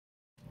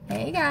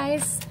Hey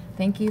guys,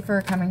 thank you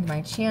for coming to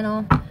my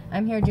channel.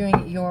 I'm here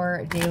doing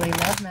your daily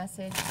love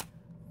message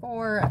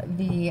for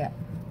the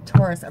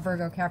Taurus,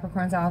 Virgo,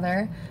 Capricorns out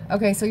there.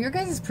 Okay, so your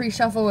guys'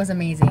 pre-shuffle was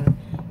amazing.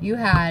 You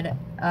had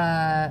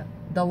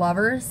the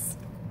Lovers,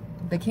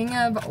 the King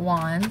of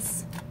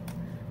Wands,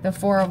 the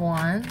Four of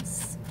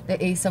Wands,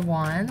 the Ace of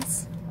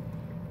Wands,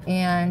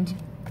 and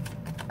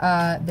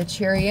the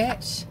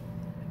Chariot,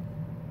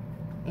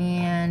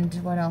 and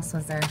what else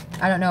was there?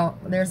 I don't know.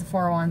 There's the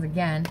Four of Wands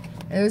again.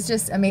 It was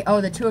just, I mean, oh,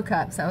 the Two of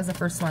Cups. That was the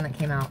first one that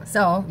came out.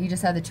 So you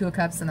just had the Two of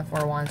Cups and the Four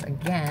of Wands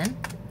again.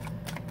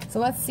 So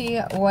let's see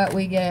what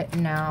we get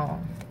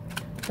now.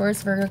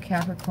 Taurus, Virgo,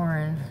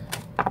 Capricorn.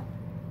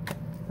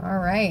 All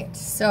right.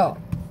 So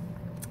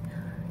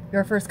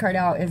your first card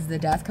out is the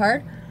Death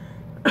card.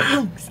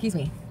 Excuse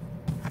me.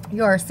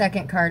 Your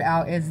second card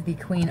out is the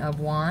Queen of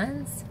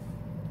Wands.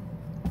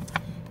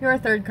 Your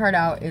third card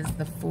out is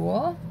the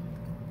Fool.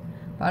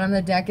 Bottom of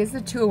the deck is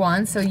the Two of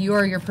Wands. So you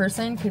or your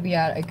person could be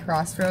at a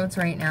crossroads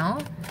right now.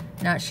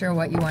 Not sure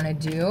what you want to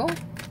do.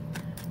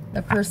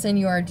 The person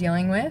you are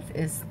dealing with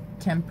is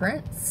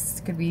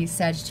Temperance. Could be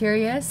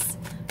Sagittarius.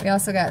 We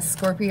also got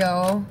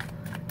Scorpio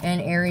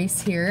and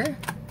Aries here.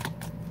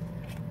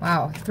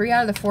 Wow. 3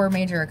 out of the 4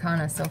 major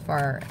arcana so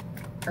far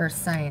are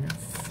signs.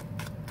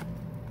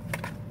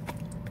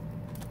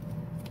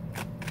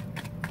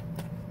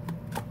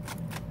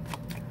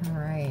 All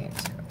right.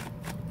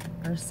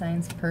 Earth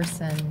signs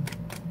person.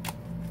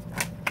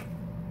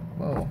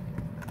 Whoa.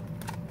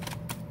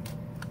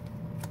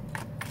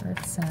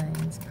 Earth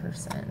signs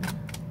person.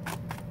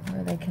 Who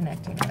are they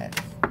connecting with?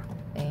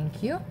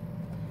 Thank you.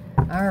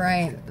 All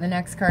right. The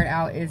next card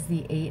out is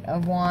the Eight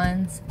of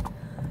Wands.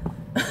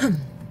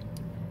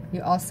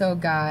 You also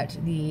got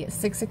the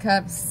Six of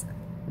Cups,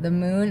 the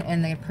Moon,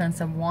 and the Prince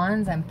of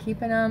Wands. I'm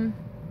keeping them.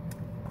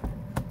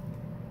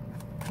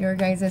 Your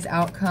guys'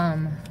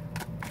 outcome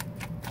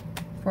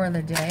for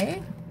the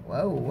day.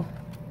 Whoa.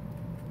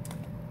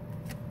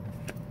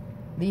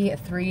 The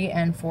Three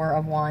and Four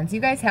of Wands. You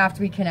guys have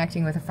to be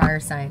connecting with a fire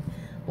sign.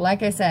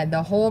 Like I said,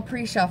 the whole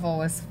pre-shuffle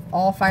was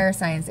all fire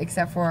signs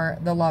except for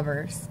the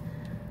Lovers.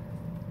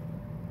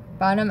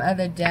 Bottom of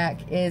the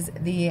deck is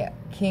the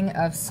King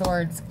of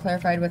Swords,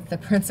 clarified with the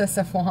Princess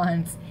of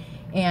Wands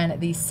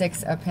and the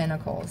Six of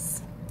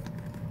Pentacles.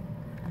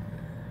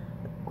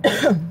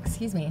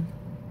 Excuse me.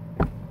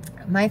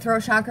 My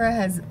throat chakra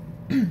has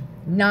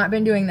not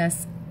been doing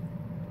this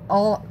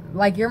all,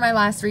 like, you're my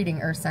last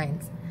reading, Earth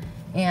signs,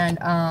 and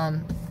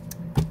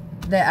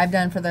that I've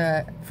done for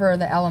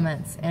the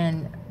elements,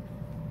 and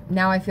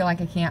now I feel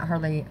like I can't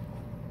hardly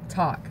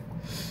talk.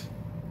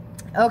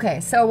 Okay,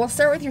 so we'll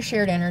start with your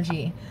shared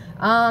energy.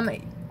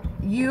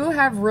 You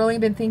have really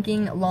been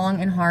thinking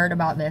long and hard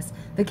about this.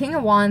 The King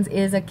of Wands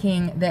is a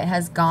king that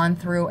has gone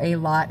through a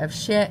lot of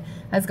shit,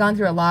 has gone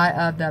through a lot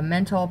of the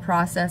mental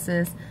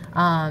processes.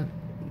 A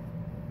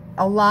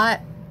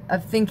lot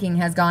of thinking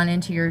has gone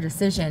into your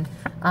decision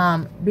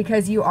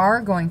because you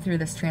are going through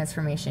this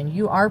transformation.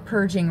 You are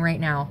purging right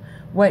now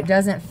what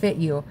doesn't fit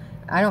you.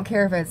 I don't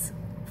care if it's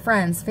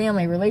friends,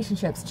 family,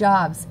 relationships,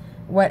 jobs,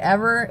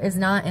 whatever is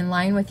not in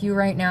line with you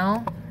right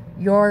now,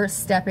 you're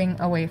stepping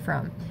away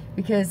from,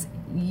 because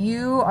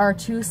you are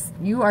too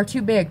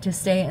big to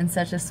stay in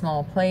such a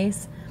small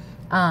place.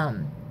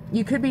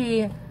 You could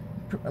be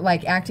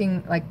like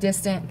acting like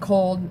distant,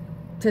 cold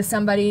to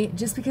somebody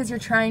just because you're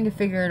trying to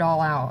figure it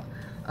all out.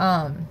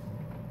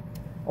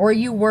 Or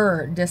you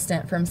were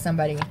distant from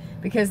somebody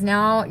because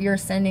now you're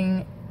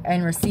sending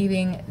and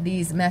receiving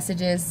these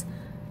messages,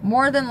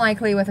 more than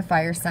likely with a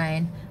fire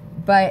sign,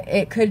 but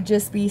it could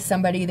just be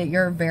somebody that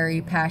you're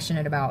very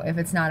passionate about if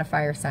it's not a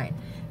fire sign.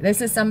 This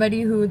is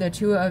somebody who the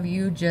two of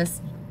you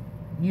just,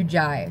 you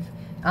jive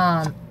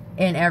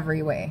in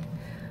every way.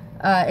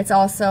 It's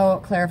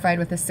also clarified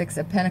with the Six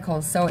of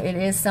Pentacles, so it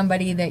is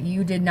somebody that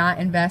you did not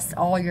invest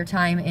all your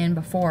time in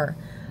before.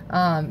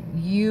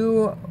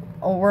 You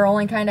were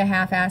only kind of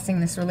half-assing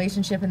this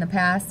relationship in the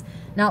past,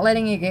 not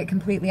letting it get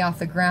completely off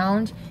the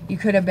ground. You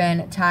could have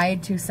been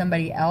tied to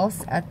somebody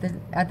else at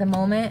the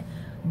moment,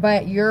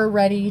 but you're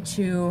ready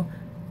to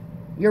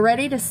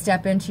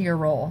step into your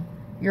role.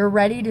 You're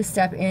ready to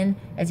step in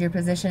as your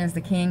position as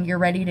the king. You're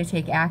ready to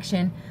take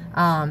action.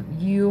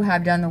 You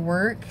have done the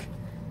work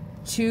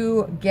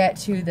to get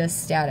to this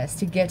status,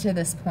 to get to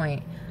this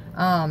point.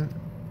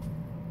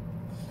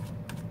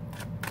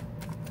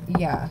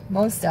 Yeah,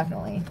 most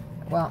definitely.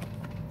 Well,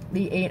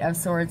 the Eight of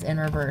Swords in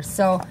reverse.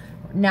 So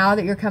now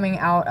that you're coming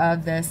out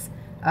of this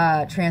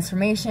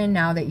transformation,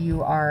 now that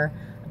you are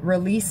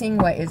releasing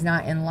what is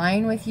not in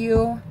line with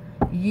you,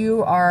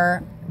 you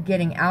are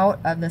getting out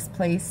of this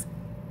place,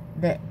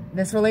 that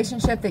this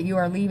relationship that you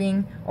are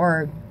leaving,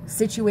 or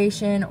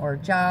situation or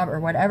job or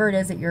whatever it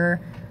is that you're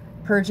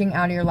purging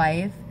out of your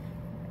life.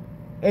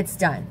 It's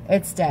done.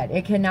 It's dead.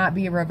 It cannot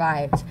be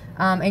revived.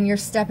 And you're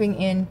stepping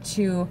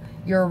into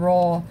your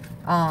role.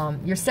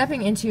 You're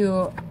stepping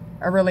into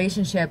a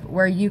relationship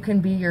where you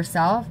can be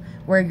yourself,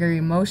 where your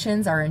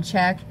emotions are in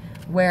check,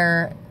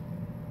 where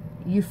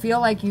you feel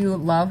like you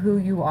love who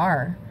you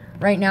are.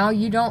 Right now,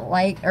 you don't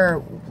like, or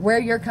where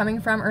you're coming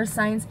from, earth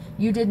signs,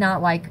 you did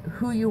not like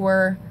who you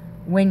were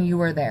when you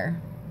were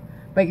there.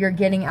 But you're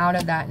getting out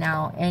of that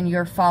now, and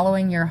you're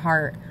following your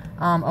heart,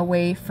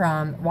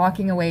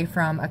 walking away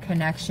from a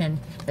connection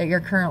that you're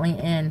currently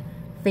in,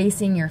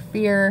 facing your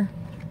fear,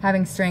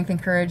 having strength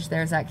and courage,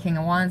 there's that King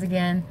of Wands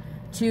again,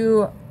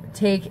 to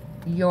take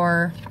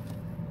your,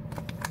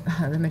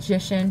 the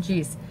Magician,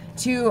 geez,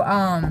 to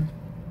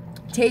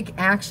take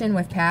action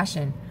with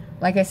passion.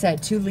 Like I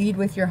said, to lead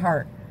with your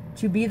heart,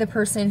 to be the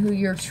person who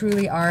you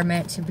truly are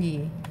meant to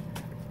be.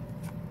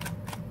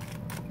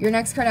 Your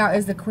next card out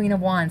is the Queen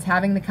of Wands,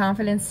 having the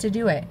confidence to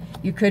do it.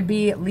 You could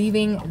be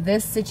leaving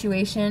this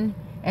situation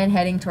and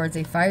heading towards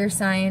a fire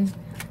sign.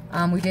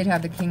 We did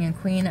have the King and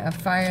Queen of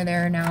Fire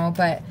there now,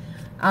 but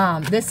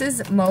this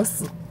is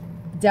most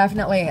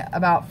definitely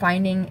about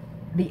finding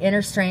the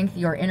inner strength,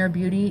 your inner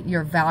beauty,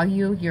 your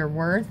value, your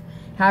worth,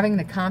 having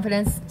the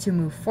confidence to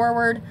move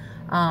forward.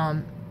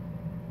 And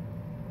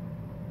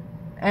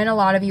a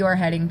lot of you are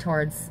heading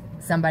towards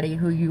somebody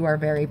who you are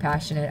very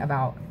passionate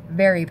about.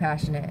 Very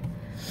passionate.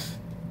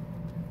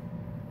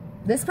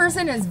 This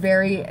person is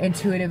very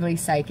intuitively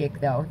psychic,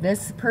 though.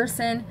 This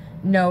person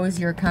knows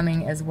you're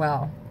coming as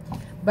well.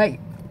 But,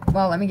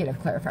 well, let me get a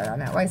clarifier on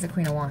that. Why is the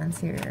Queen of Wands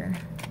here?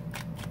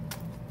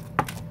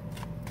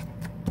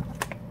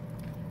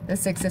 The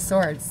Six of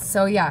Swords.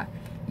 So, yeah,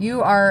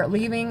 you are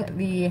leaving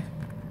the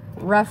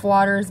rough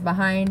waters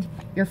behind.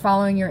 You're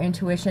following your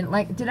intuition.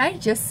 Like, did I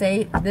just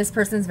say this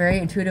person's very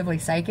intuitively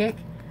psychic?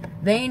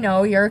 They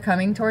know you're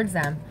coming towards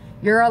them.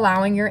 You're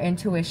allowing your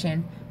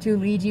intuition to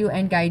lead you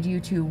and guide you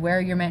to where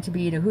you're meant to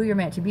be, to who you're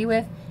meant to be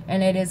with,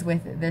 and it is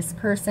with this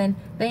person.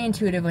 They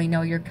intuitively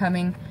know you're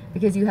coming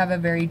because you have a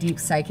very deep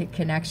psychic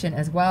connection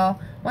as well.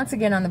 Once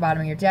again, on the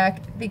bottom of your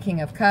deck, the King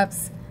of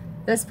Cups.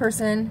 This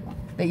person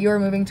that you are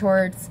moving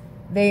towards,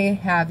 they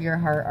have your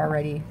heart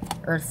already.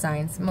 Earth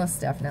signs, most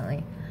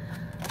definitely.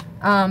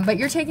 But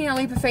you're taking a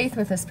leap of faith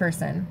with this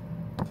person.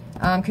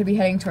 Could be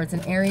heading towards an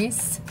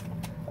Aries,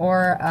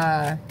 or,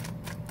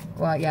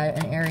 well, yeah,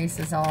 an Aries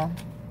is all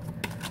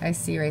I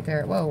see right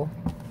there. Whoa.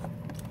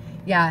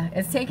 Yeah,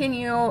 it's taken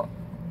you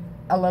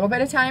a little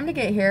bit of time to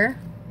get here,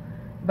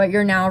 but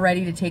you're now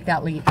ready to take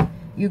that leap.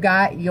 You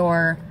got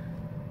your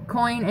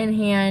coin in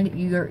hand.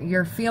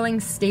 You're feeling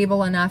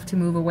stable enough to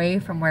move away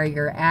from where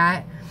you're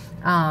at,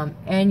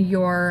 and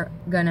you're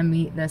gonna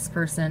meet this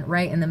person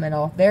right in the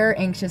middle. They're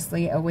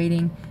anxiously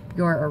awaiting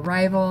your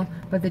arrival,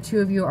 but the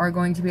two of you are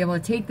going to be able to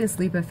take this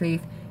leap of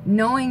faith,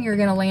 knowing you're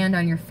gonna land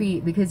on your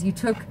feet because you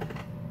took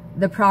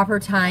the proper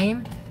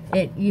time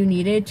you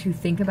needed to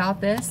think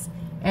about this,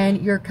 and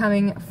you're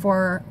coming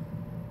forward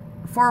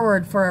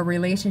for a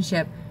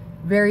relationship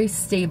very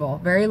stable,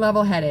 very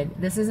level-headed.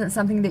 This isn't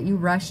something that you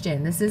rushed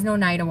in. This is no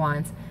Knight of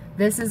Wands.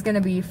 This is going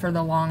to be for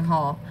the long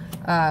haul.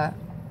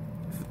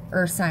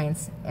 Earth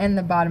signs. And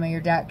the bottom of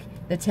your deck,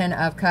 the Ten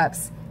of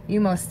Cups. You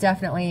most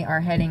definitely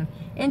are heading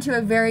into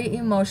a very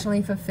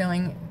emotionally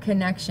fulfilling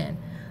connection,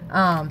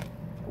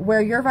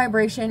 where your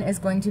vibration is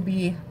going to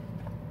be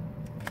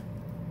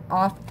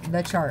off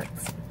the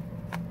charts.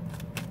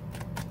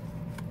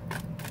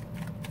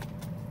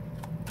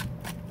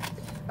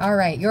 All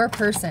right, your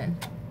person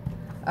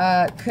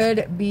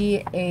could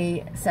be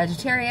a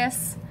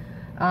Sagittarius,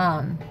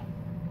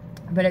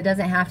 but it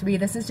doesn't have to be.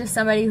 This is just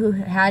somebody who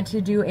had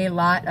to do a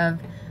lot of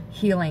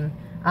healing.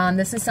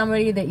 This is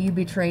somebody that you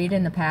betrayed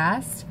in the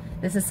past.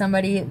 This is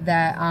somebody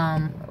that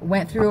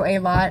went through a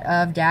lot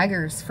of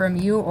daggers from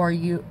you, or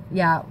you,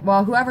 yeah,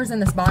 well, whoever's in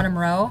this bottom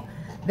row,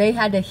 they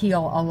had to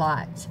heal a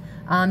lot.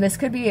 This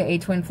could be a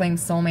twin flame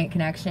soulmate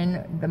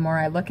connection, the more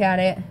I look at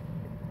it.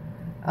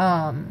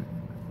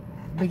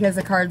 Because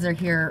the cards are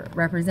here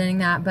representing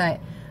that, but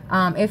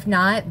if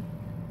not,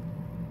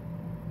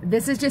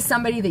 this is just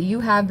somebody that you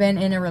have been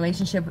in a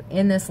relationship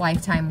in this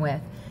lifetime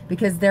with,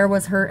 because there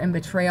was hurt and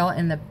betrayal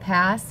in the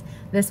past.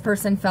 This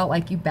person felt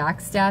like you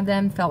backstabbed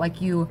them, felt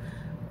like you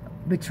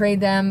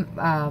betrayed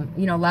them,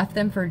 you know, left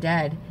them for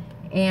dead.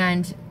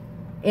 And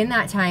in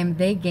that time,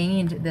 they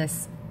gained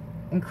this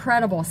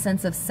incredible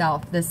sense of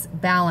self, this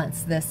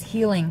balance, this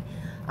healing,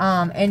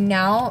 and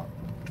now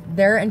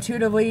they're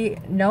intuitively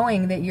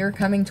knowing that you're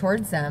coming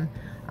towards them,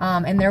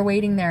 and they're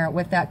waiting there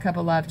with that cup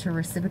of love to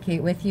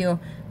reciprocate with you.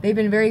 They've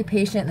been very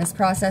patient in this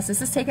process.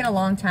 This has taken a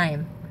long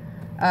time,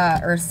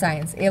 Earth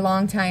signs, a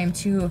long time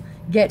to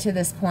get to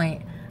this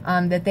point,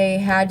 that they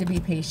had to be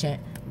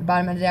patient. The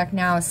bottom of the deck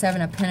now is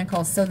Seven of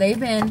Pentacles. So they've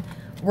been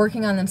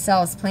working on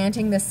themselves,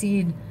 planting the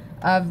seed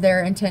of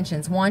their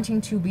intentions,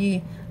 wanting to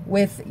be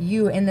with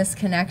you in this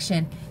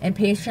connection, and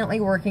patiently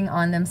working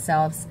on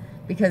themselves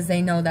because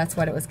they know that's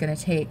what it was going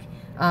to take.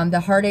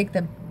 The heartache,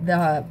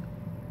 the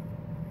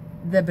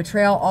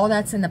betrayal, all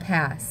that's in the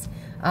past,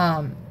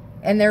 and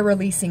they're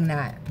releasing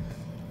that.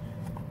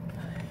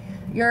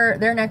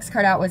 Their next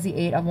card out was the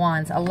Eight of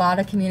Wands. A lot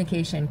of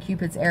communication.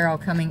 Cupid's arrow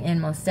coming in,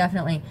 most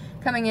definitely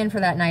coming in for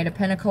that Knight of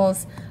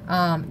Pentacles.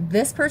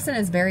 This person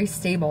is very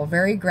stable,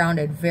 very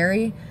grounded,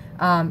 very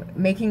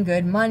making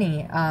good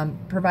money,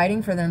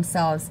 providing for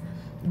themselves,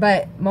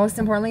 but most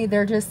importantly,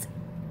 they're just,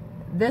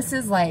 this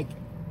is like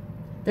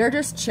They're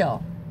just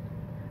chill.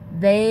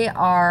 They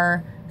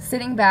are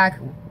sitting back,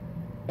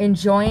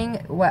 enjoying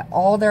what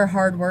all their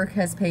hard work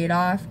has paid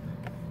off.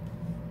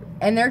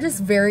 And they're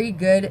just very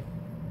good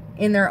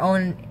in their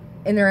own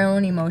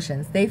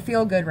emotions. They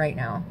feel good right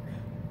now.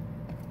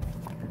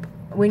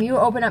 When you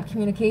open up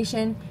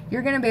communication,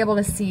 you're going to be able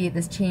to see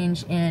this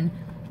change in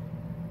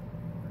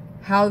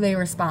how they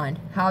respond,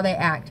 how they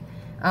act.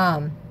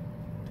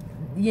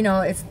 You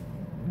know,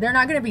 they're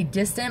not going to be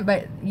distant,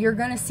 but you're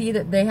going to see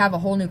that they have a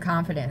whole new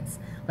confidence.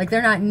 Like,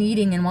 they're not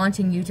needing and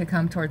wanting you to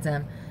come towards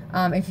them.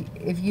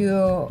 If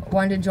you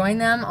want to join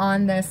them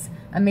on this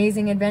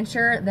amazing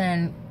adventure,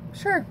 then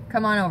sure,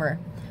 come on over.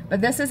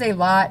 But this is a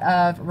lot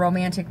of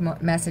romantic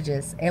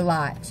messages, a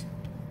lot.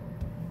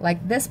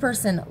 Like, this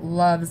person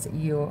loves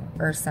you,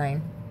 Earth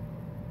sign.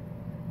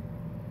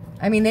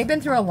 I mean, they've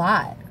been through a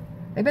lot.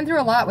 They've been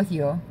through a lot with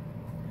you.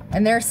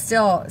 And they're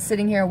still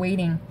sitting here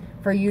waiting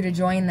for you to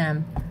join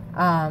them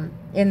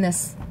in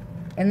this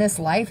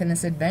life, in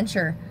this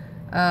adventure.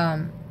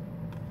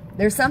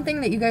 There's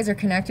something that you guys are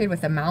connected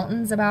with the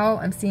mountains about.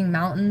 I'm seeing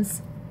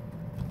mountains.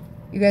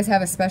 You guys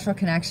have a special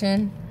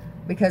connection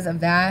because of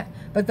that.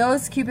 But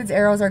those Cupid's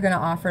arrows are going to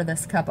offer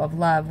this cup of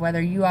love.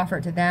 Whether you offer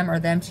it to them or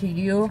them to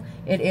you,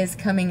 it is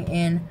coming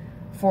in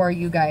for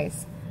you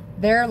guys.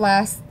 Their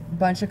last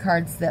bunch of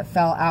cards that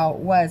fell out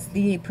was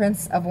the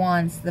Prince of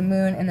Wands, the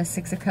Moon, and the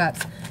Six of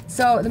Cups.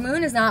 So the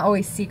Moon is not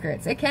always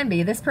secrets. It can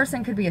be. This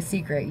person could be a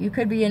secret. You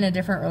could be in a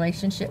different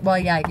relationship. Well,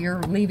 yeah,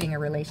 you're leaving a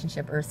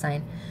relationship, Earth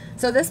sign.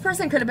 So this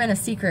person could have been a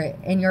secret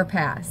in your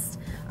past,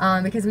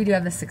 because we do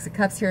have the Six of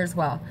Cups here as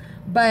well.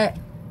 But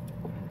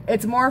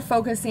it's more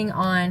focusing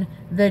on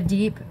the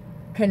deep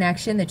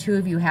connection the two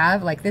of you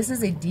have. Like, this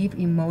is a deep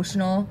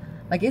emotional,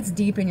 like, it's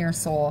deep in your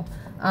soul.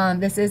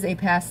 This is a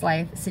past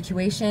life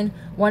situation.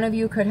 One of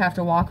you could have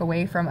to walk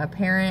away from a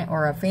parent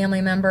or a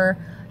family member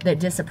that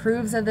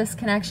disapproves of this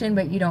connection,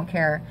 but you don't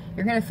care.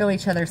 You're going to fill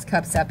each other's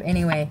cups up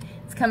anyway.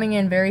 It's coming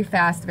in very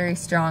fast, very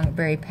strong,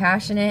 very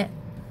passionate.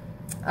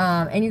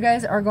 And you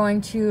guys are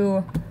going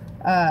to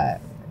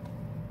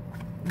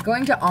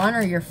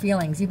honor your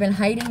feelings. You've been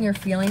hiding your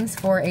feelings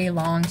for a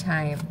long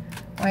time.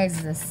 Why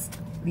is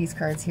these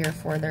cards here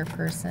for their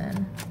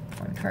person?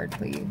 One card,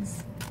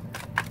 please.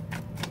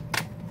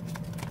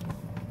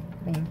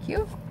 Thank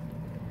you.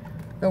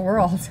 The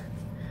World.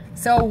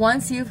 So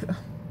once you've...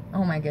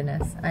 Oh my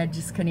goodness. I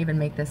just couldn't even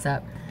make this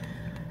up.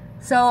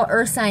 So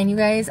Earth sign, you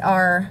guys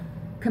are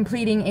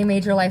completing a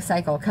major life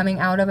cycle, coming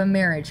out of a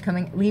marriage,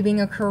 leaving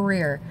a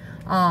career.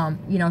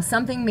 You know,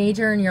 something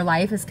major in your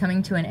life is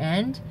coming to an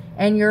end,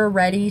 and you're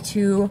ready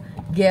to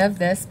give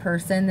this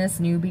person this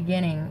new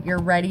beginning.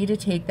 You're ready to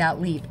take that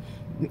leap.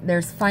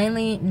 There's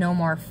finally no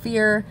more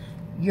fear.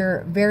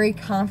 You're very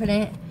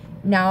confident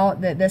now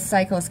that this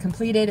cycle is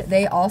completed.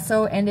 They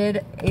also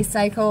ended a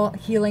cycle,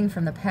 healing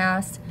from the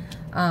past.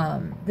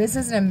 This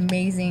is an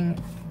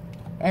amazing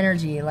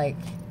energy. Like,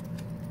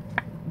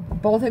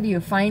 both of you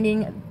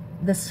finding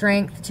the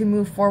strength to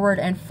move forward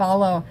and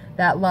follow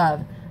that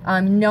love.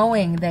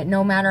 Knowing that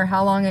no matter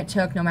how long it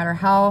took, no matter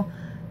how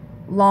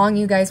long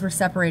you guys were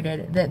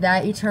separated,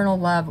 that eternal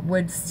love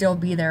would still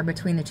be there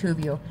between the two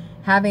of you.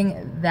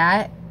 Having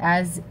that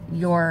as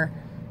your...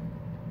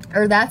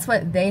 Or that's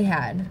what they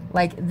had.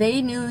 Like,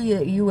 they knew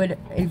that you would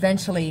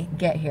eventually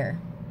get here.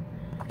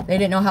 They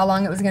didn't know how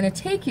long it was going to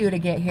take you to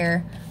get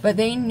here, but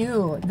they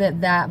knew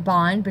that that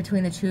bond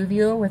between the two of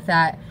you with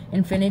that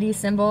infinity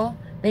symbol,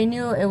 they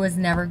knew it was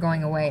never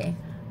going away.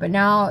 But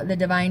now the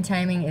divine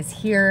timing is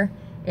here.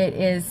 It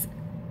is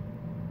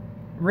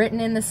written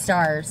in the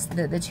stars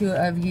that the two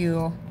of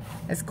you,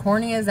 as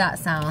corny as that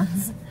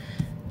sounds,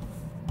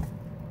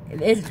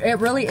 it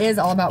really is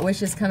all about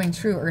wishes coming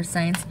true, Earth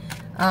signs.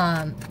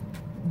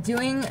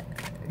 Doing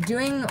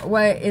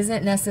what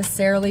isn't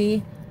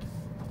necessarily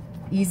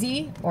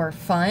easy or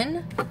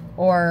fun,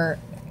 or,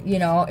 you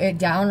know, it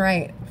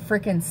downright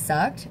freaking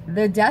sucked.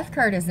 The Death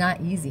card is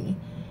not easy,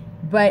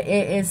 but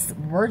it is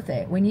worth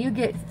it. When you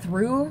get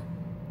through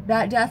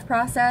that death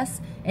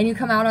process and you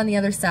come out on the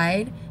other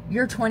side,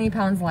 you're 20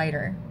 pounds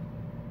lighter.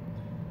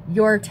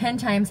 You're 10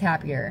 times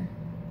happier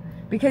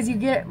because you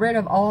get rid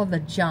of all of the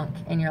junk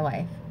in your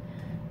life,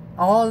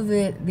 all of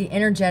the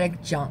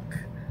energetic junk.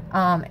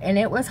 And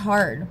it was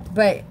hard,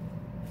 but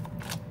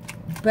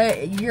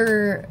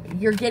you're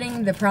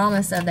getting the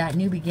promise of that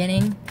new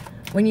beginning.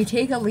 When you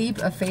take a leap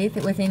of faith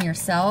within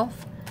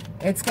yourself,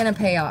 it's going to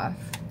pay off.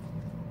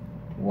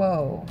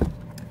 Whoa.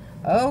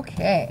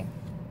 Okay.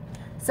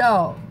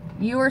 So,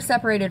 you were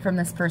separated from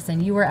this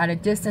person. You were at a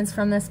distance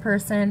from this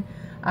person.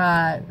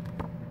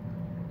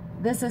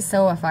 This is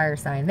so a fire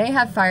sign. They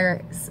have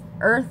fire,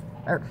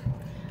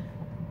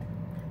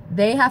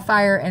 they have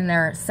fire in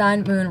their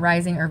sun, moon,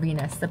 rising, or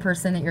Venus, the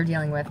person that you're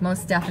dealing with,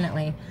 most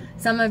definitely.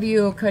 Some of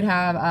you could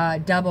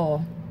have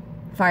double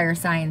fire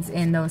signs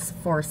in those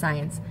 4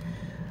 signs.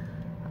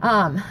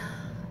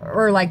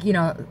 Or like, you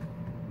know,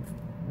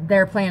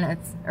 their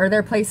planets or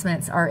their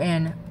placements are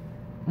in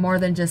more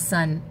than just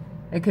sun.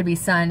 It could be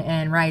sun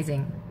and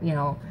rising, you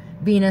know,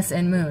 Venus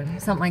and moon,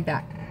 something like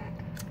that.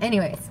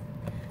 Anyways,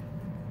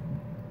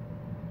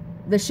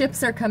 the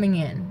ships are coming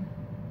in.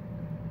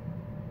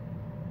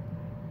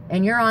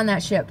 And you're on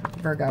that ship,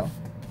 Virgo.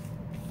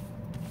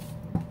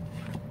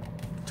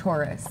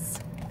 Taurus.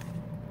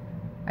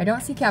 I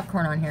don't see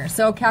Capricorn on here.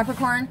 So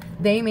Capricorn,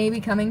 they may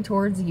be coming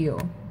towards you.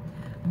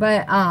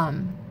 But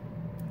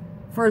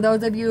for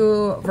those of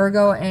you,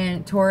 Virgo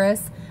and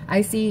Taurus,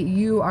 I see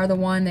you are the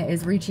one that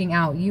is reaching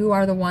out. You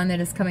are the one that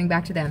is coming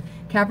back to them.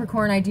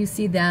 Capricorn, I do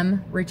see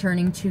them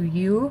returning to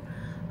you.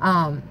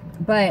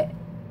 But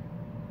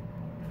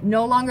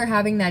no longer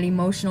having that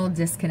emotional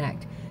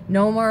disconnect.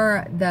 No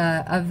more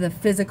of the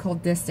physical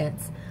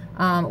distance.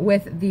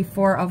 With the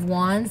Four of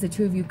Wands, the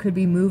two of you could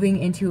be moving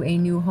into a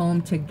new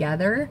home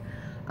together.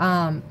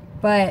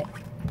 But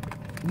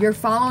you're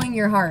following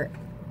your heart,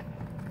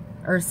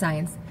 Earth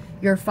signs.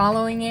 You're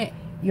following it.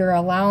 You're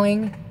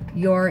allowing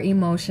your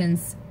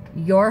emotions,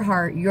 your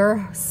heart,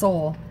 your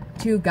soul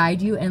to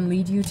guide you and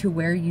lead you to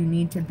where you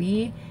need to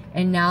be.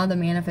 And now the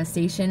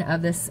manifestation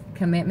of this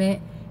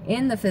commitment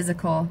in the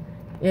physical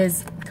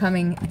is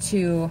coming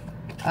to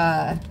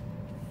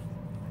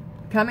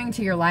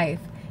your life.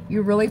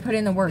 You really put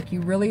in the work.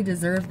 You really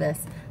deserve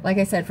this. Like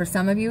I said, for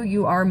some of you,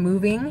 you are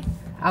moving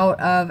out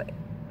of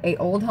an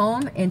old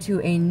home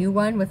into a new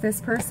one with this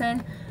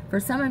person.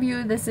 For some of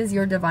you, this is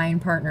your divine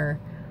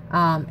partner.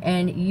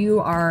 And you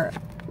are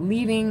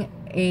leaving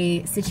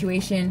a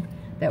situation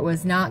that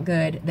was not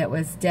good, that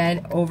was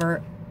dead,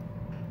 over,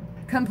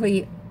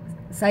 complete,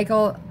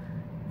 cycle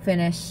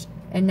finished.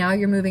 And now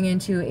you're moving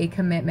into a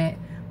commitment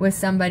with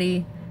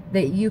somebody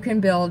that you can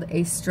build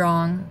a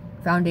strong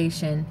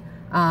foundation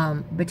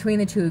between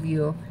the two of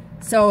you,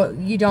 so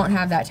you don't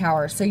have that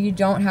tower, so you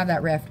don't have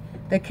that rift.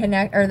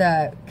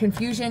 The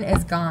confusion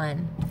is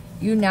gone.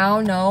 You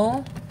now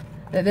know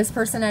that this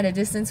person at a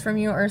distance from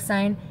you, Earth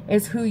sign,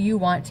 is who you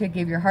want to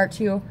give your heart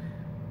to.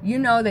 You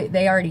know that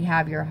they already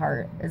have your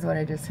heart, is what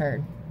I just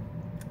heard.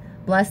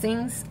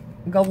 Blessings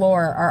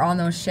galore are on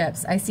those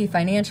ships. I see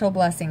financial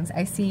blessings.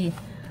 I see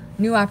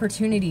new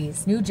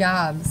opportunities, new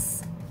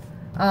jobs.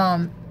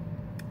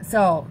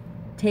 So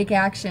take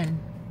action,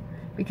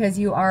 because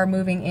you are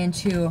moving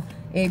into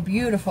a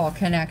beautiful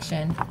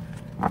connection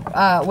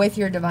with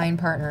your divine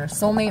partner,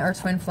 soulmate or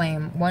twin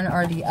flame, one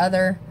or the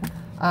other.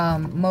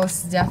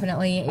 Most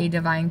definitely a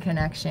divine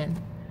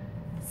connection.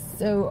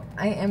 So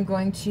I am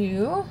going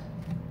to,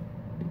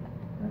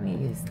 let me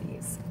use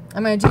these.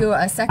 I'm going to do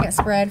a second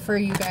spread for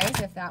you guys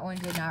if that one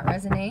did not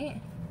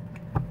resonate.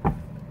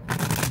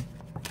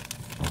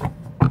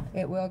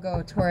 It will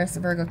go Taurus,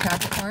 Virgo,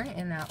 Capricorn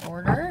in that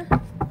order.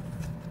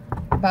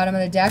 Bottom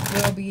of the deck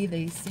will be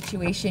the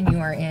situation you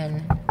are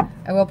in.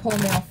 I will pull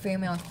male,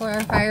 female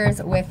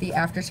clarifiers with the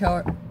after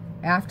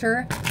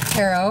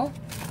tarot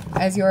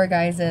as your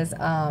guys'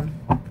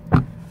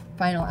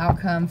 final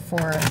outcome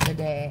for the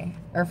day,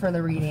 or for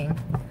the reading.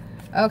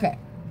 Okay.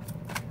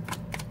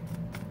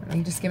 Let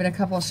me just give it a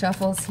couple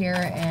shuffles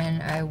here,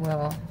 and I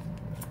will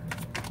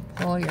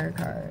pull your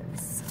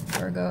cards.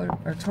 Virgo,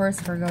 or Taurus,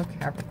 Virgo,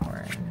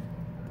 Capricorn.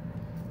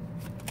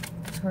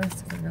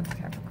 Taurus, Virgo,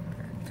 Capricorn.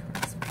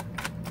 Taurus, Virgo.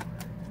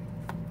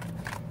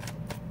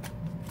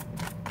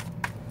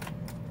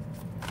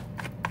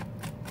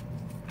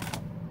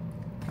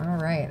 All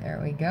right,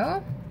 there we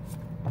go.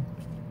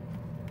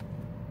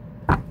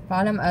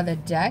 Bottom of the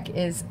deck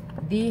is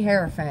the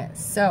Hierophant.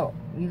 So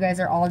you guys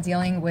are all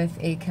dealing with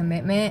a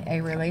commitment,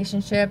 a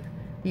relationship.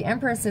 The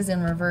Empress is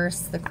in reverse.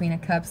 The Queen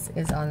of Cups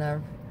is on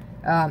the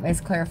is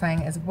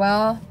clarifying as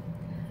well.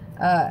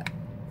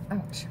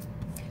 Ouch.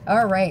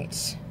 All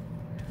right,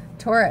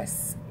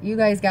 Taurus, you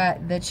guys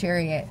got the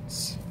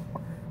Chariot.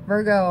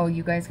 Virgo,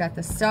 you guys got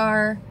the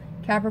Star.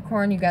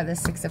 Capricorn, you got the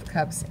Six of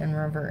Cups in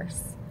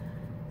reverse.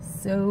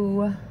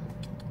 So,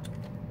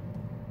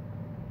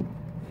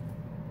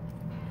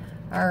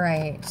 all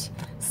right.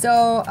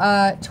 So,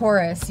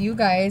 Taurus, you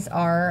guys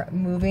are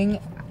moving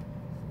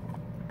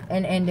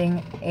and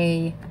ending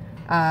a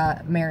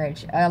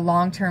marriage, a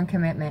long-term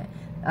commitment.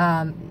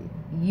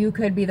 You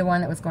could be the one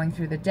that was going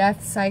through the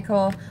death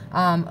cycle,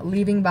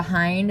 leaving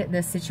behind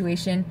this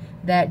situation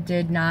that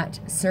did not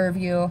serve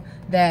you,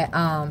 that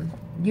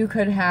you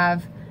could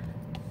have,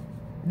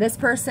 this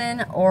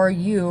person or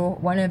you,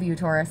 one of you,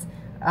 Taurus,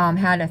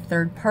 had a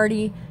third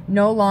party,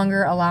 no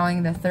longer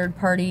allowing the third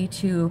party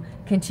to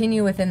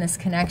continue within this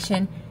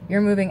connection.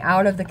 You're moving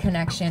out of the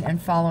connection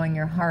and following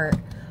your heart.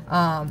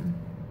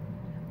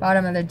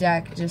 Bottom of the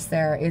deck just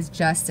there is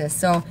Justice.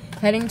 So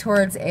heading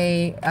towards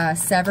a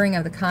severing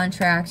of the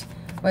contract,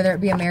 whether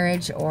it be a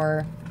marriage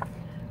or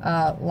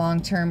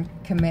long-term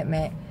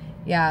commitment.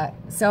 Yeah,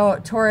 so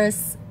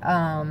Taurus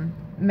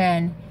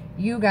men,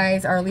 you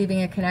guys are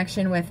leaving a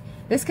connection with,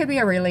 this could be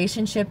a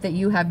relationship that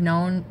you have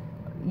known,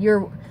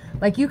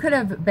 like you could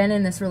have been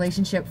in this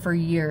relationship for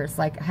years,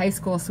 like high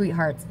school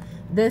sweethearts.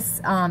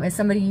 This is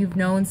somebody you've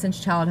known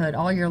since childhood,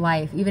 all your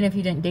life, even if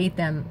you didn't date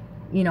them,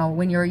 you know,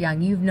 when you were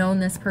young. You've known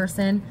this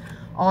person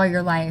all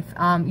your life.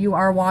 You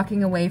are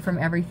walking away from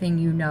everything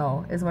you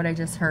know, is what I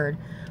just heard.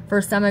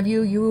 For some of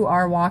you, you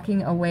are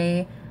walking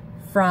away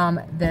from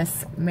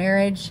this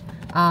marriage.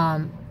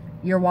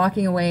 You're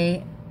walking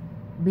away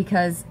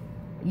because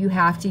you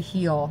have to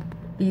heal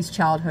these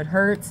childhood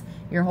hurts.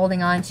 You're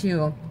holding on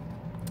to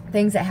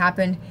things that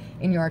happened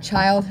in your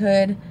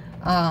childhood,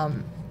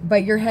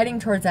 but you're heading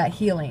towards that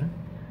healing.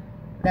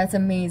 That's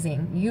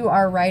amazing. You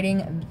are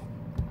writing,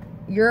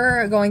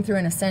 you're going through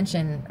an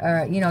ascension,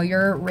 you know,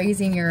 you're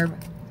raising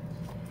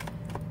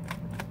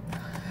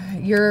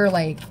you're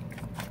like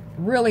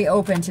really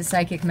open to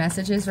psychic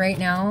messages right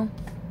now,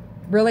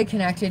 really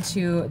connected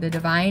to the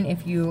divine.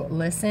 If you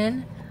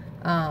listen,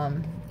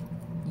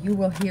 you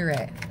will hear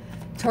it.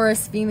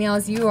 Taurus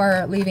females, you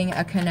are leaving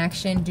a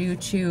connection due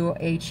to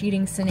a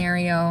cheating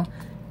scenario,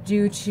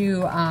 due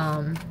to,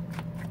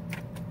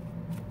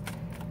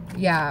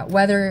 yeah,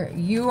 whether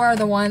you are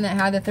the one that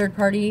had the third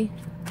party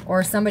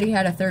or somebody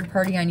had a third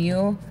party on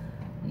you,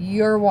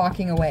 you're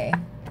walking away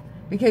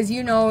because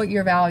you know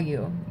your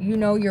value. You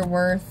know your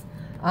worth.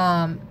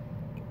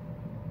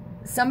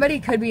 Somebody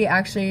could be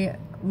actually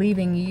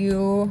leaving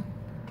you.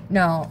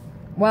 No.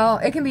 Well,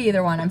 it can be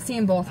either one. I'm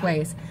seeing both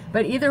ways.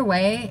 But either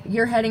way,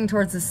 you're heading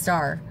towards the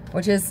star,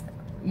 which is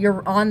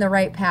you're on the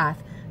right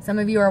path. Some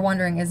of you are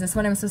wondering, is this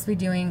what I'm supposed to be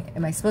doing?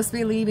 Am I supposed to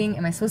be leaving?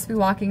 Am I supposed to be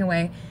walking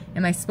away?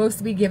 Am I supposed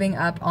to be giving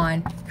up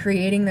on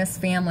creating this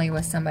family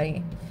with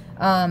somebody?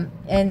 And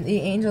the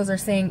angels are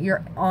saying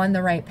you're on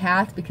the right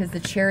path because the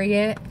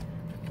chariot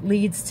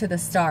leads to the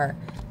star.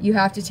 You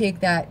have to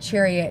take that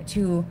chariot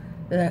to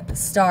the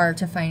star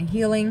to find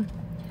healing.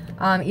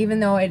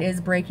 Even though it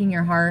is breaking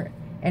your heart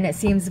and it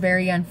seems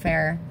very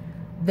unfair,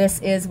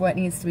 this is what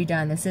needs to be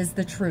done. This is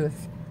the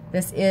truth.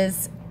 This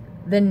is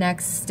the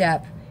next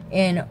step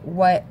in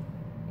what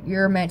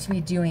you're meant to be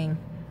doing.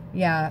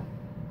 Yeah,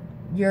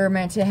 you're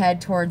meant to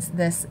head towards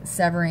this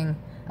severing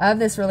of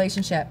this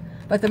relationship.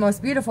 But the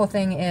most beautiful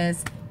thing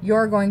is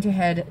you're going to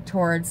head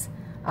towards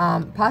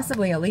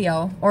possibly a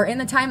Leo, or in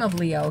the time of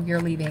Leo,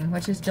 you're leaving,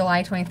 which is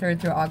July 23rd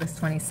through August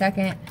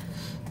 22nd.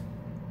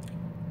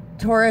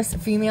 Taurus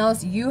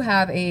females, you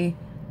have a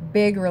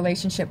big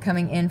relationship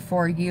coming in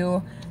for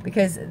you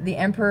because the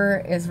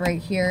Emperor is right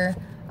here,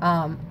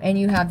 and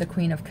you have the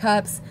Queen of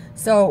Cups.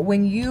 So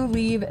when you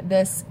leave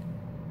this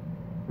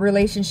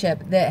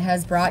relationship that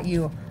has brought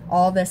you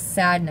all this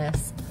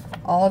sadness,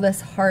 all this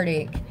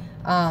heartache,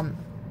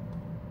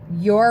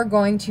 you're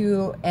going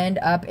to end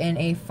up in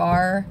a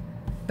far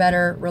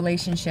better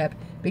relationship,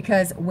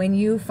 because when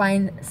you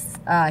find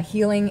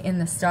healing in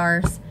the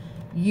stars,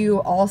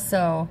 you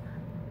also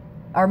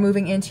are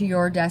moving into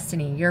your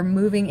destiny. You're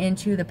moving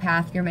into the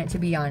path you're meant to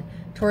be on.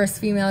 Taurus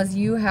females,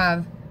 you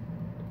have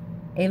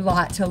a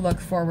lot to look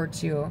forward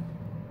to.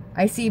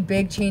 I see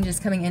big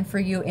changes coming in for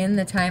you in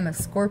the time of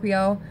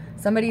Scorpio.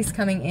 Somebody's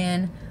coming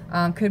in,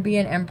 could be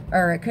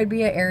or it could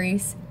be an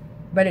Aries,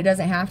 but it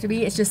doesn't have to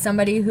be. It's just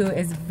somebody who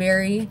is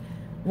very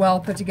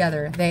well put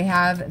together. They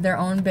have their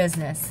own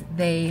business.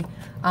 They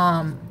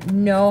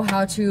know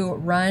how to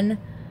run,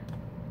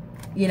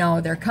 you know,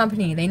 their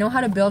company. They know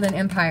how to build an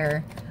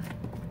empire.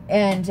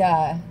 And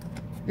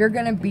you're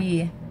going to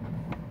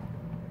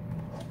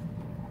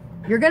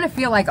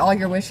feel like all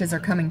your wishes are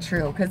coming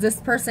true, because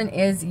this person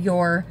is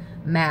your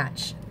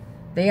match.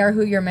 They are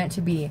who you're meant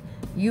to be.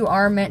 You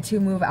are meant to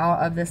move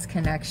out of this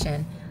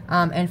connection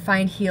and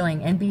find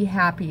healing and be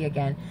happy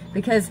again,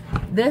 because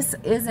this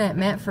isn't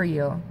meant for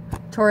you,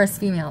 Taurus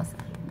females.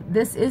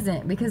 This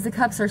isn't, because the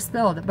cups are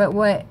spilled. But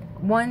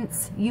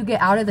once you get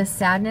out of the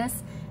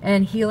sadness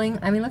and healing,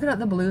 I mean, look at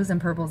the blues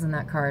and purples in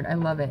that card. I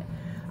love it.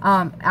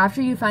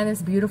 After you find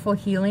this beautiful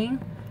healing,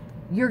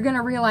 you're going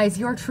to realize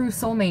your true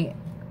soulmate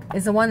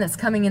is the one that's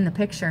coming in the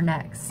picture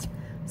next.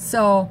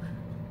 So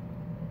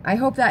I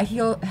hope that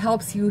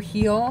helps you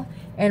heal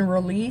and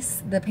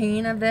release the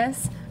pain of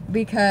this,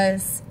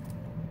 because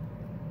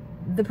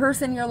the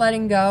person you're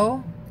letting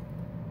go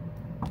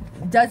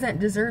doesn't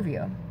deserve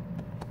you.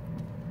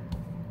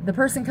 The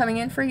person coming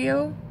in for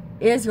you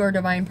is your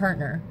divine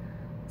partner.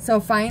 So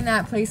find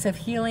that place of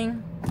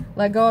healing.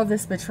 Let go of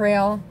this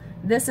betrayal.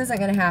 This isn't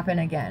going to happen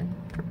again.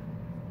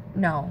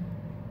 No,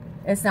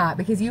 it's not,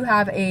 because you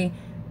have a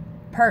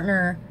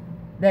partner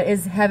that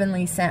is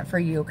heavenly sent for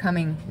you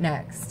coming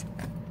next.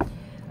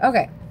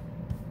 Okay,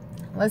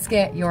 let's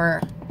get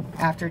your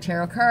after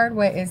tarot card.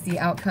 What is the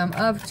outcome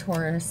of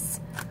Taurus,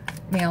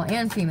 male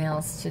and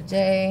females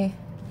today?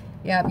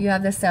 Yep, you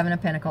have the Seven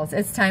of Pentacles.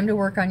 It's time to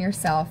work on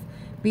yourself.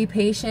 Be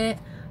patient.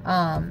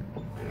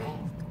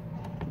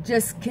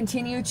 Just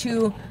continue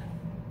to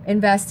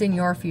invest in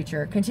your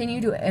future. Continue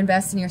to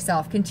invest in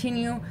yourself.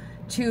 Continue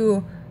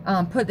to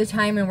put the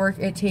time and work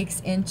it takes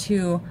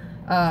into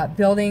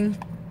building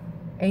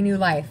a new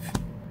life,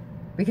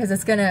 because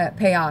it's going to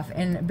pay off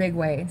in big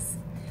ways.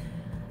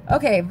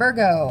 Okay,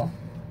 Virgo.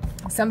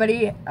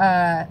 Somebody,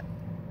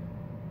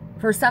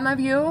 for some of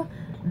you,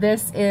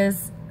 this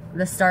is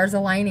the stars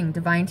aligning.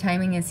 Divine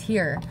timing is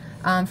here.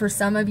 For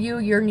some of you,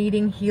 you're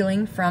needing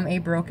healing from a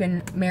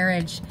broken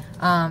marriage,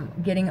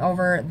 getting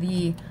over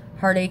the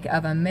heartache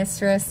of a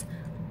mistress,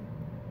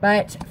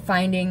 but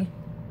finding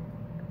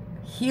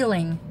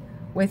healing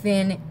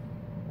within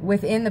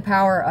the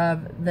power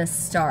of the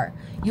star.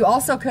 You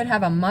also could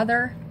have a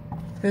mother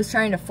who's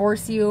trying to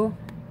force you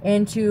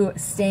into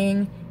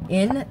staying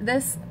in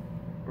this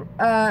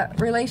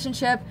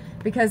relationship,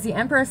 because the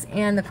Empress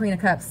and the Queen of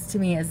Cups to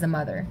me is the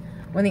mother.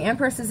 When the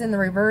Empress is in the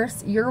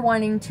reverse, you're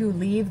wanting to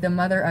leave the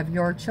mother of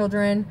your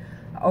children,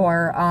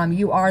 or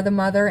you are the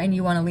mother and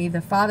you want to leave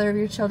the father of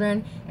your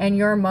children, and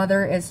your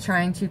mother is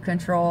trying to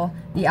control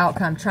the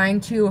outcome,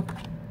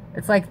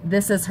 it's like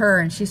this is her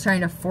and she's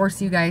trying to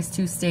force you guys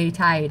to stay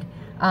tied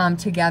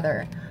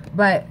together.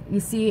 But you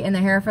see in the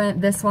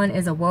Hierophant, this one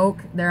is awoke,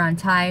 they're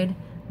untied.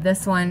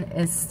 This one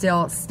is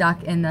still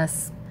stuck in the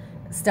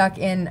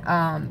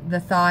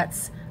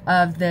thoughts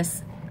of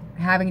this,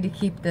 having to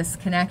keep this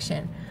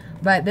connection.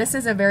 But this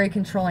is a very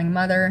controlling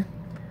mother.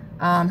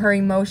 Her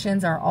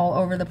emotions are all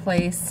over the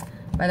place.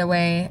 By the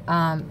way,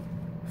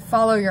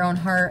 follow your own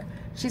heart.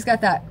 She's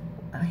got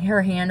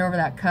her hand over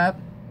that cup,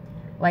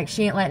 like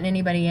she ain't letting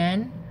anybody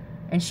in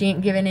and she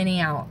ain't giving any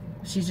out.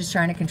 She's just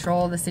trying to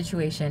control the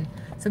situation.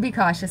 So be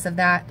cautious of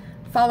that.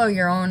 Follow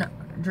your own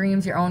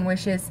dreams, your own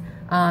wishes.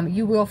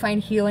 You will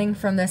find healing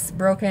from this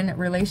broken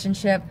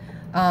relationship,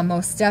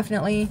 most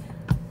definitely.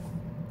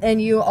 And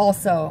you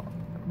also,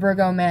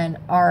 Virgo men,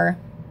 are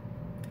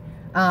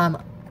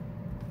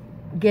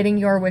getting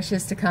your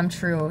wishes to come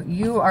true.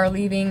 You are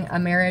leaving a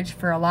marriage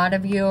for a lot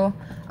of you,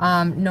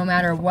 no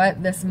matter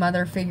what this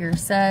mother figure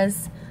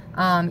says.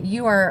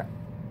 You are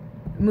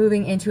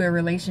moving into a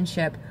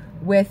relationship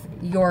with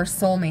your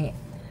soulmate.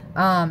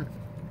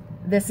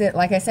 This is,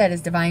 like I said,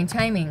 is divine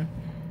timing.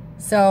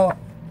 So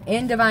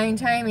in divine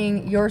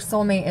timing, your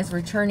soulmate is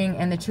returning,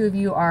 and the two of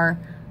you are,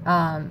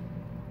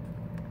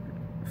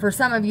 for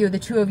some of you, the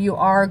two of you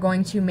are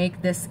going to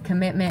make this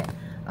commitment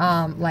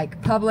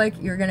like public.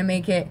 You're going to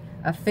make it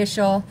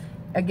official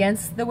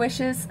against the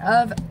wishes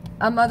of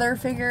a mother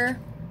figure,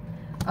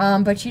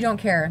 but you don't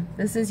care.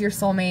 This is your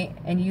soulmate,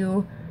 and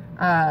you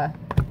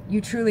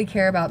truly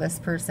care about this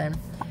person.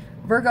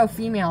 Virgo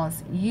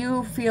females,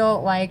 you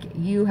feel like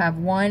you have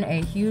won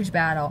a huge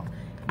battle.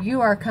 You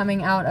are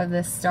coming out of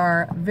this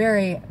star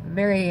very,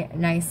 very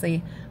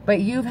nicely, but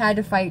you've had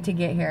to fight to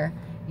get here.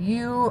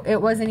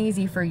 It wasn't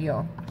easy for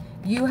you.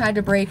 You had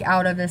to break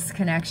out of this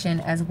connection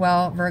as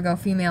well, Virgo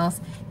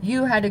females.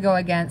 You had to go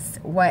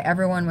against what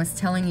everyone was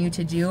telling you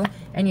to do,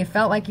 and you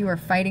felt like you were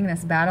fighting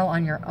this battle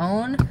on your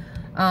own.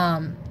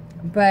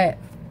 But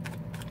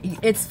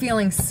it's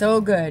feeling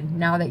so good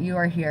now that you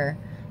are here.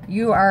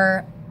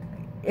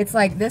 It's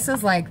like, this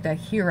is like the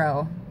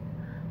hero.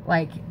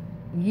 Like,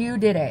 you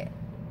did it.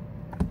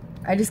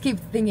 I just keep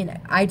thinking,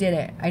 I did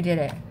it. I did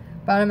it.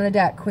 Bottom of the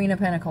deck, Queen of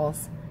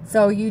Pentacles.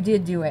 So you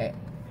did do it.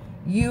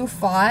 You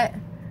fought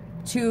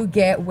to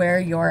get where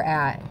you're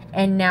at,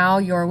 and now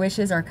your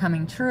wishes are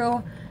coming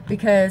true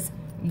because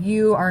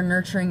you are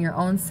nurturing your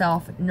own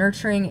self,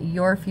 nurturing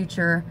your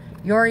future,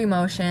 your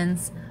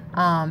emotions,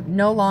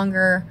 no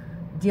longer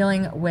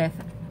dealing with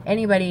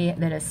anybody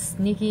that is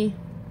sneaky.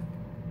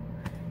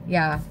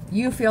 Yeah,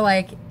 you feel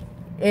like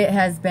it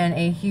has been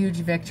a huge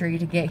victory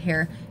to get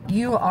here.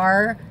 You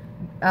are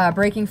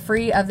breaking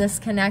free of this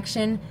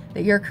connection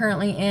that you're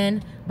currently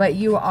in, but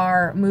you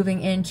are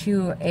moving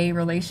into a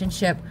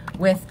relationship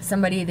with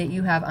somebody that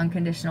you have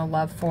unconditional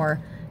love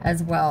for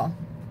as well.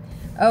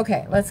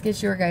 Okay, let's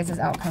get your guys'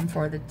 outcome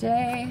for the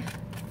day.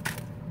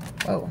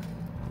 Whoa,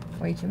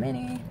 way too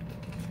many.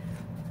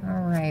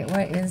 All right,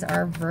 what is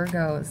our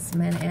Virgos,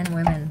 men and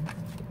women?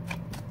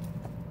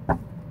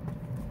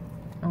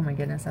 Oh my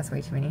goodness, that's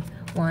way too many.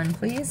 One,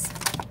 please.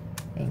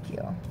 Thank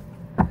you.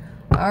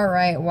 All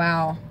right,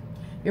 wow.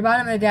 Your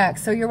bottom of the deck.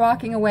 So you're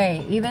walking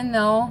away, even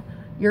though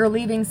you're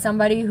leaving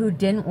somebody who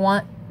didn't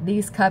want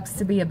these cups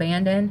to be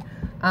abandoned.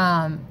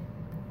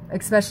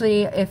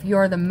 Especially if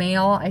you're the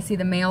male. I see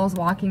the males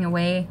walking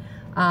away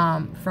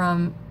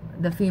from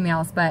the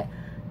females, but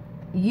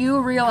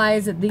you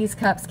realize that these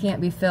cups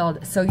can't be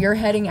filled. So you're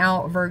heading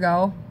out,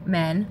 Virgo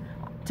men,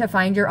 to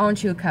find your own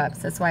 2 cups.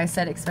 That's why I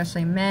said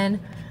especially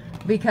men,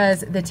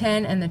 because the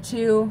 10 and the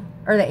 2,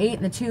 or the 8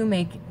 and the 2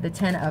 make the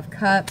 10 of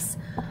cups.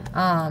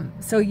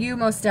 So you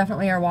most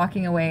definitely are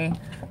walking away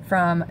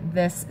from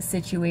this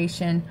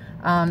situation.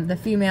 The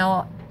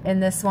female in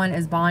this one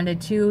is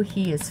bonded too.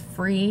 He is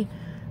free.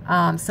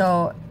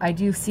 So I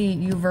do see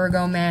you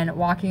Virgo men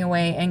walking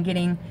away and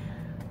getting,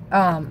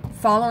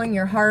 following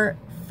your heart,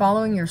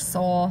 following your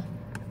soul,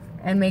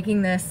 and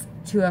making this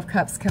 2 of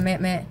Cups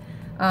commitment.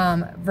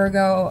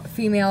 Virgo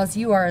females,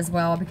 you are as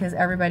well, because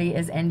everybody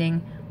is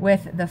ending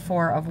with the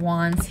 4 of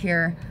Wands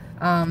here,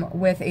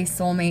 with a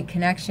soulmate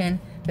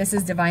connection. This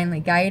is divinely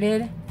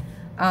guided,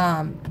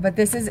 but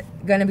this is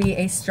going to be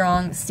a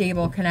strong,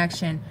 stable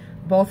connection.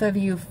 Both of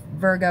you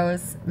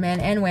Virgos, men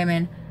and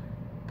women,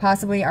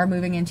 possibly are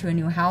moving into a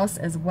new house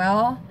as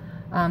well.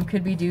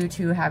 Could be due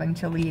to having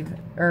to leave,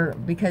 or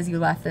because you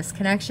left this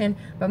connection,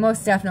 but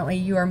most definitely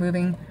you are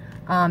moving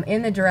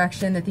in the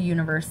direction that the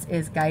universe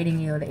is guiding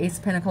you. The Ace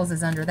of Pentacles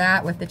is under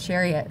that with the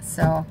Chariot.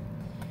 So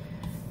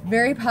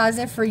very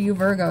positive for you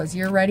Virgos.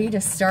 You're ready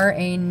to start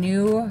a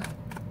new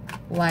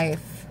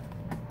life.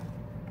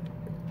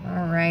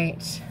 All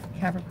right,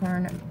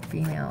 Capricorn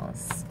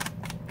females.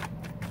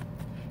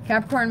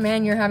 Capricorn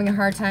men, you're having a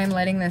hard time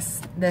letting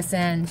this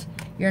end.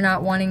 You're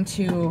not wanting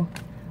to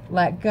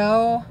let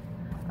go.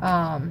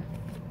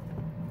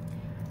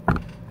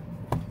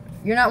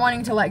 You're not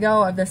wanting to let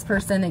go of this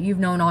person that you've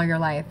known all your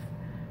life.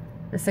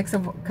 The Six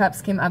of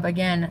Cups came up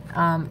again.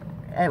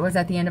 It was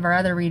at the end of our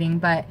other reading,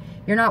 but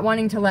you're not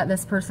wanting to let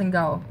this person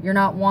go. You're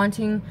not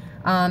wanting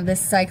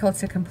this cycle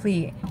to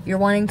complete. You're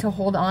wanting to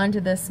hold on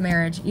to this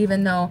marriage,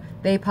 even though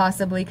they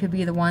possibly could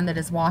be the one that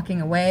is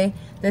walking away.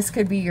 This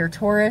could be your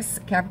Taurus,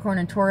 Capricorn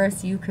and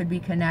Taurus. You could be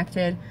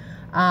connected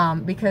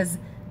because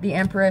the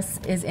Empress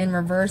is in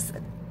reverse.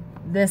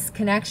 This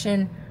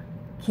connection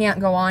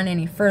can't go on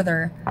any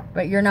further,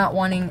 but you're not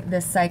wanting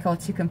this cycle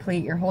to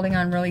complete. You're holding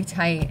on really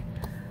tight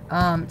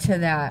to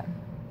that.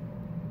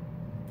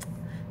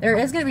 There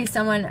is going to be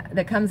someone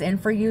that comes in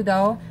for you,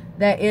 though,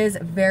 that's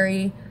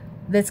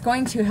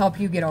going to help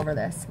you get over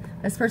this.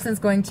 This person's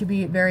going to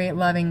be very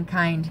loving,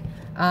 kind.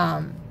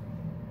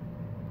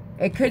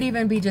 It could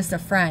even be just a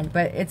friend,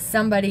 but it's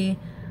somebody,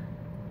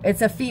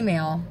 it's a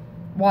female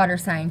water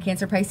sign,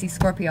 Cancer, Pisces,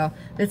 Scorpio,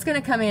 that's going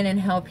to come in and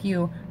help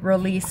you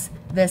release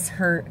this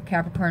hurt,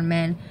 Capricorn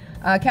men.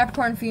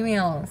 Capricorn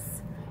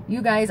females,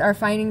 you guys are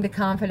finding the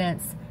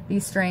confidence, the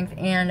strength,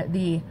 and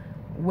the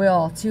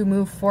will to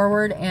move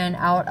forward and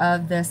out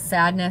of this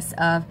sadness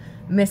of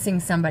missing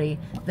somebody,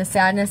 the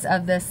sadness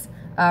of this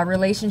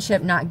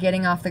relationship not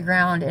getting off the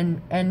ground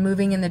and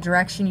moving in the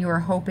direction you were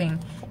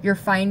hoping. You're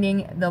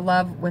finding the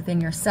love within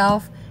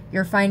yourself.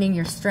 You're finding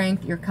your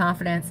strength, your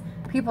confidence.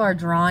 People are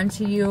drawn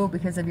to you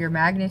because of your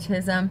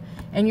magnetism,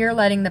 and you're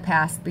letting the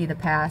past be the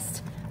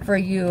past for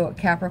you,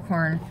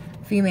 Capricorn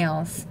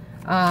females.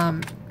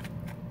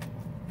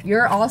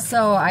 You're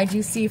also, I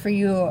do see for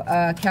you,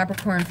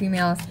 Capricorn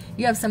females,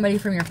 you have somebody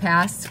from your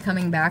past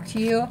coming back to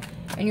you,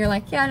 and you're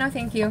like, yeah, no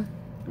thank you.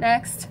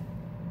 Next.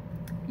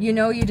 You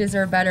know you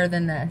deserve better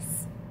than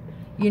this.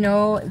 You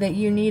know that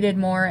you needed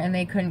more and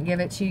they couldn't give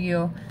it to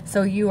you,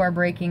 so you are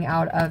breaking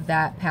out of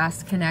that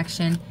past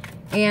connection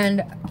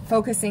and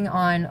focusing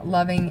on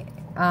loving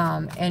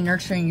and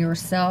nurturing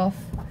yourself.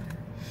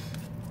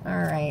 All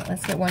right,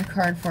 let's get one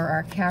card for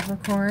our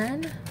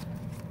Capricorn,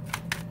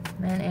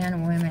 men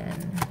and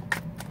women.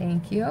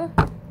 Thank you.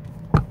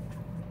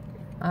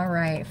 All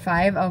right,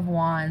 Five of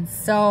Wands.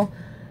 So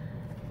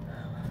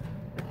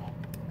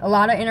a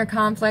lot of inner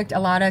conflict, a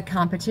lot of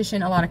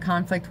competition, a lot of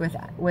conflict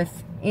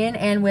within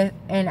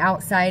and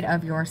outside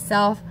of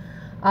yourself.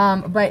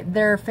 But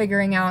they're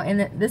figuring out,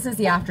 and this is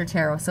the after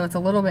tarot, so it's a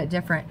little bit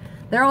different.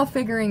 They're all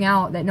figuring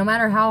out that no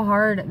matter how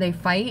hard they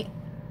fight,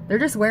 they're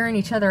just wearing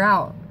each other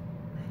out.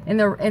 In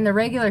the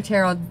regular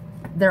tarot,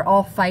 they're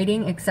all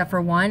fighting except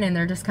for one, and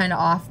they're just kind of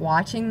off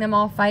watching them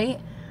all fight.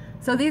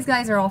 So these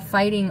guys are all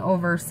fighting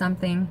over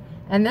something,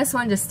 and this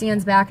one just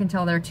stands back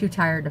until they're too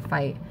tired to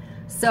fight.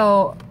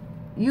 So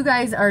you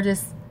guys are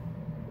just,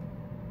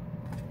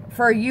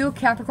 for you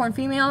Capricorn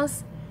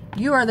females,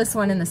 you are this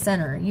one in the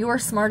center. You are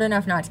smart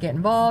enough not to get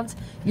involved.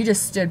 You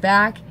just stood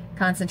back,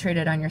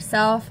 concentrated on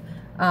yourself,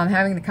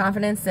 having the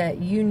confidence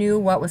that you knew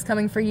what was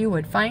coming for you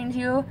would find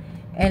you,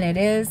 and it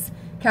is.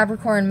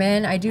 Capricorn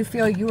men, I do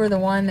feel you were the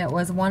one that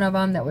was one of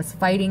them that was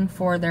fighting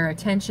for their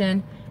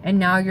attention, and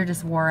now you're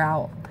just wore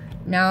out.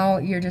 Now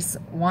you're just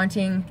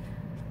wanting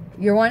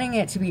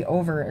it to be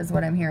over, is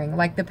what I'm hearing.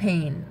 Like the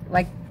pain,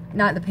 like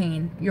not the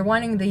pain. You're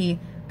wanting the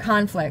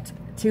conflict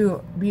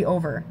to be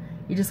over.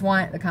 You just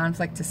want the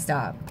conflict to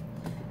stop,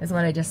 is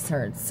what I just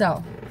heard.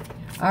 So,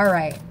 all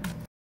right.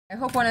 I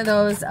hope one of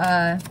those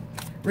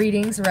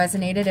readings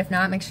resonated. If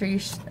not, make sure you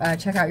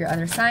check out your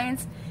other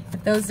signs.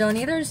 If those don't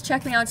either, just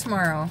check me out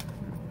tomorrow.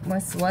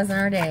 This wasn't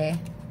our day.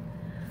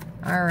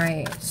 All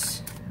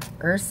right.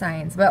 Earth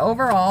signs. But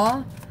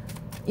overall,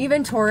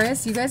 even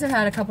Taurus, you guys have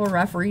had a couple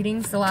rough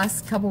readings the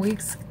last couple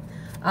weeks.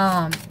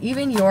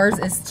 Even yours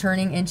is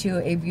turning into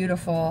a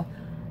beautiful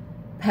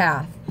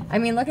path. I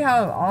mean, look at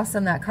how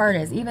awesome that card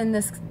is. Even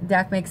this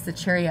deck makes the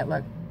Chariot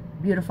look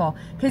beautiful.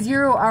 Because you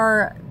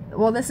are,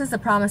 well, this is the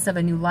promise of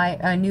a new light,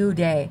 a new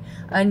day,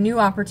 a new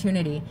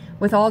opportunity.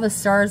 With all the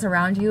stars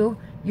around you,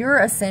 you're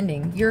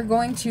ascending. You're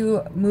going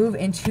to move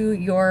into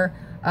your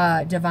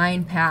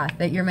divine path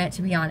that you're meant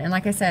to be on. And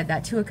like I said,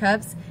 that Two of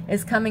Cups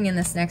is coming in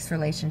this next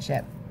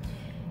relationship.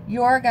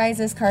 Your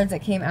guys' cards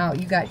that came out,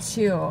 you got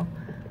two.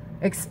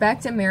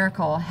 Expect a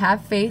miracle.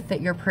 Have faith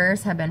that your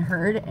prayers have been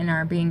heard and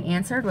are being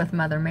answered with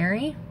Mother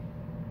Mary.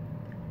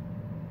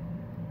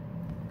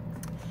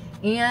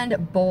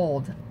 And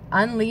bold.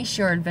 Unleash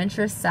your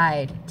adventurous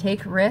side.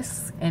 Take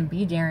risks and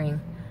be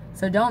daring.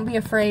 So don't be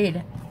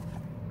afraid,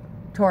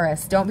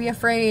 Taurus. Don't be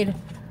afraid,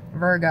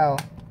 Virgo.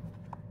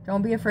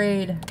 Don't be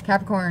afraid,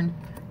 Capricorn,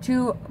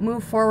 to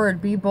move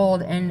forward. Be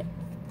bold and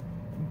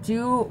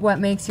do what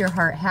makes your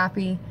heart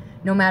happy.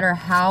 No matter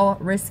how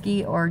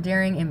risky or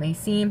daring it may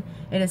seem,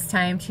 it is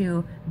time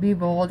to be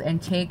bold and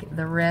take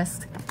the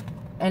risk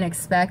and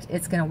expect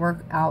it's going to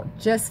work out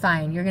just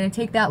fine. You're going to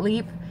take that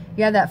leap.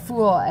 You have that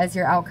Fool as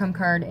your outcome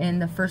card in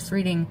the first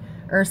reading,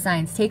 Earth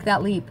signs. Take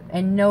that leap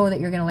and know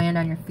that you're going to land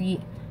on your feet,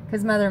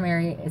 because Mother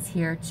Mary is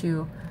here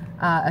to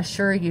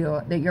assure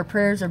you that your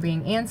prayers are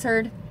being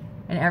answered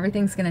and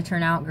everything's going to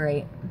turn out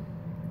great.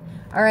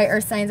 All right,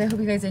 Earth signs, I hope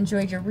you guys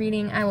enjoyed your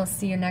reading. I will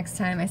see you next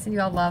time. I send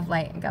you all love,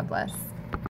 light, and God bless.